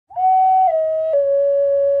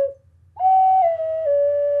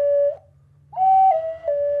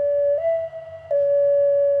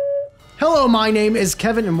my name is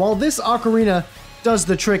Kevin, and while this ocarina does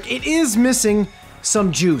the trick, it is missing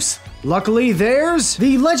some juice. Luckily, there's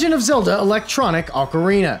the Legend of Zelda Electronic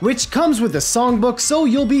Ocarina, which comes with a songbook, so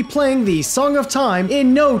you'll be playing the Song of Time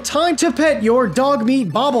in no time to pet your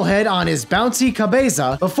Dogmeat Bobblehead on his bouncy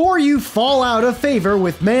cabeza before you fall out of favor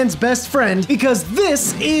with man's best friend, because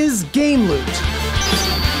this is game loot.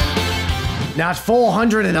 Not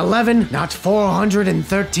 411, not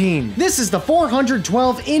 413. This is the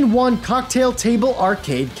 412-in-1 cocktail table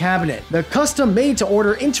arcade cabinet. The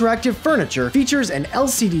custom-made-to-order interactive furniture features an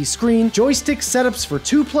LCD screen, joystick setups for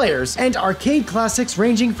 2 players, and arcade classics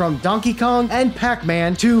ranging from Donkey Kong and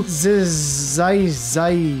Pac-Man to Zizix.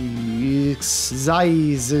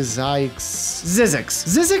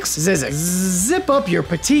 Zip up your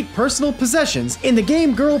petite personal possessions in the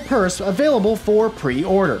Game Girl purse available for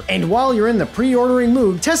pre-order. And while you're in the pre-ordering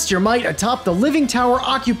mood, test your might atop the living tower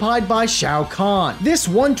occupied by Shao Kahn. This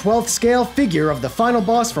 1/12 scale figure of the final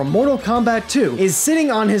boss from Mortal Kombat 2 is sitting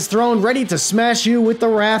on his throne ready to smash you with the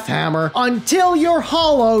Wrath Hammer until you're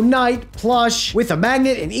Hollow Knight plush with a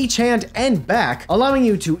magnet in each hand and back, allowing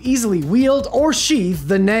you to easily wield or sheathe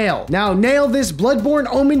the nail. Now nail this Bloodborne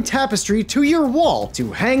Omen Tapestry to your wall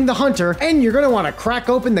to hang the hunter, and you're gonna want to crack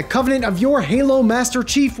open the covenant of your Halo Master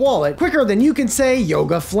Chief wallet quicker than you can say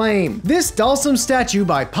Yoga Flame. This Dhalsim statue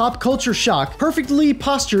by Pop Culture Shock perfectly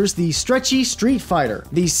postures the stretchy Street Fighter.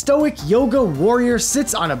 The stoic yoga warrior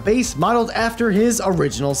sits on a base modeled after his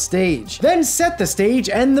original stage. Then set the stage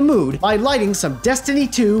and the mood by lighting some Destiny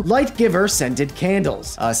 2 Light Giver scented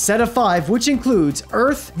candles. A set of 5 which includes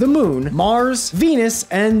Earth, the Moon, Mars, Venus,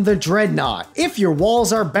 and the Dreadnought. If your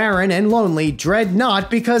walls are barren and lonely, dread not,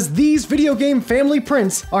 because these video game family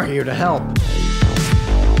prints are here to help.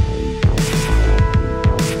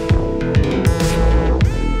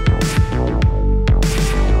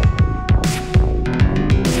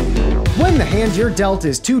 When the hand you're dealt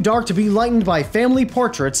is too dark to be lightened by family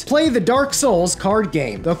portraits, play the Dark Souls card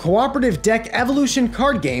game. The cooperative deck evolution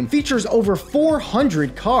card game features over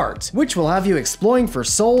 400 cards, which will have you exploring for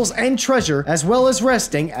souls and treasure, as well as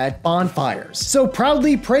resting at bonfires. So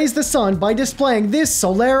proudly praise the sun by displaying this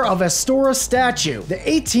Solaire of Astora statue. The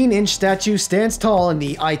 18-inch statue stands tall in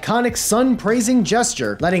the iconic sun-praising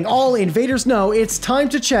gesture, letting all invaders know it's time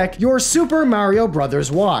to check your Super Mario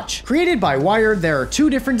Bros. Watch. Created by Wired, there are 2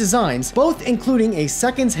 different designs, both including a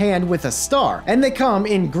seconds hand with a star, and they come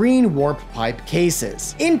in green warp pipe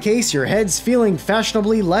cases. In case your head's feeling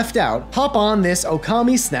fashionably left out, pop on this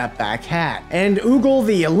Okami Snapback Hat and oogle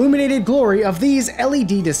the illuminated glory of these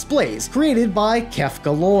LED displays created by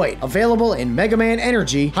Kefka Lloyd. Available in Mega Man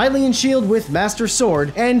Energy, Hylian Shield with Master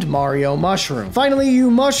Sword, and Mario Mushroom. Finally,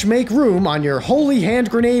 you must make room on your Holy Hand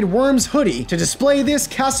Grenade Worms hoodie to display this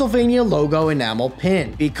Castlevania logo enamel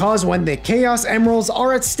pin. Because when the Chaos Emeralds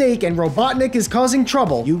are at stake and Robotnik is causing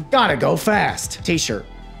trouble, you gotta go fast. T-shirt.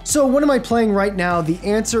 So what am I playing right now? The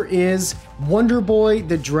answer is Wonder Boy: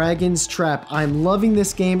 The Dragon's Trap. I'm loving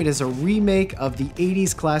this game. It is a remake of the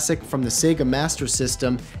 80s classic from the Sega Master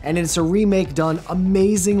System, and it's a remake done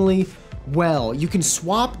amazingly well. You can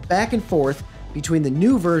swap back and forth between the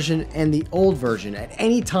new version and the old version at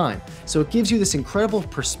any time. So it gives you this incredible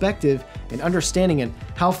perspective and understanding on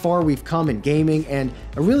how far we've come in gaming, and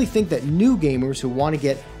I really think that new gamers who want to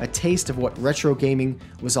get a taste of what retro gaming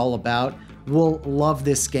was all about will love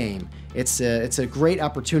this game. It's a great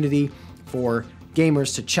opportunity for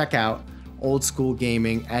gamers to check out old school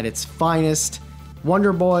gaming at its finest.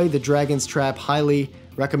 Wonder Boy: The Dragon's Trap, highly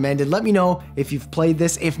recommended. Let me know if you've played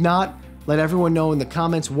this. If not, let everyone know in the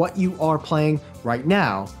comments what you are playing right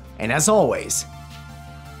now. And as always,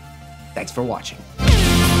 thanks for watching.